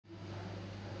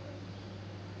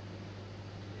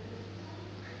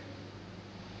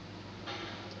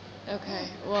Okay,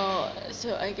 well,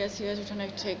 so I guess you guys are trying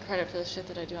to take credit for the shit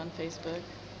that I do on Facebook.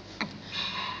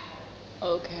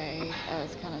 Okay,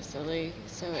 it's kind of silly.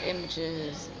 So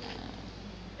images,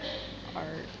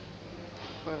 art,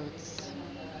 quotes,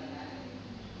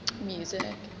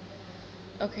 music.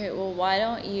 Okay, well, why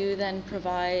don't you then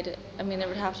provide, I mean, there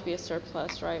would have to be a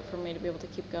surplus, right, for me to be able to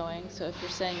keep going. So if you're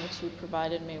saying that you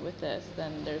provided me with this,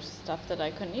 then there's stuff that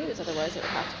I couldn't use, otherwise it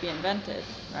would have to be invented,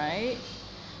 right?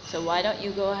 So why don't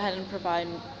you go ahead and provide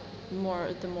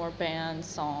more bands,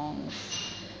 songs,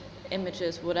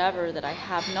 images, whatever that I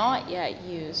have not yet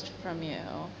used from you,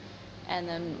 and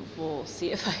then we'll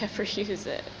see if I ever use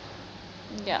it.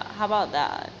 Yeah, how about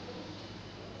that?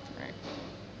 Right.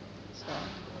 So.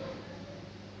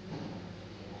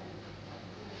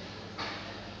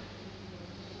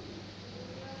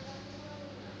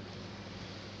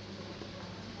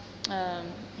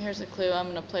 Here's a clue.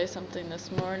 I'm going to play something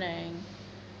this morning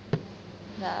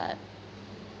that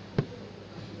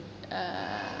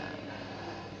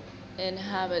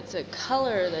inhabits a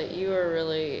color that you are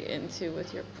really into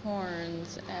with your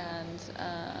porns and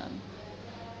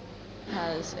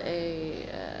has a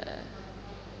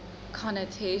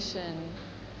connotation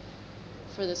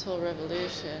for this whole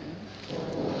revolution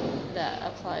that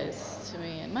applies to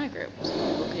me and my group. So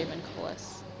people could even call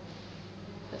us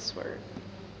this word.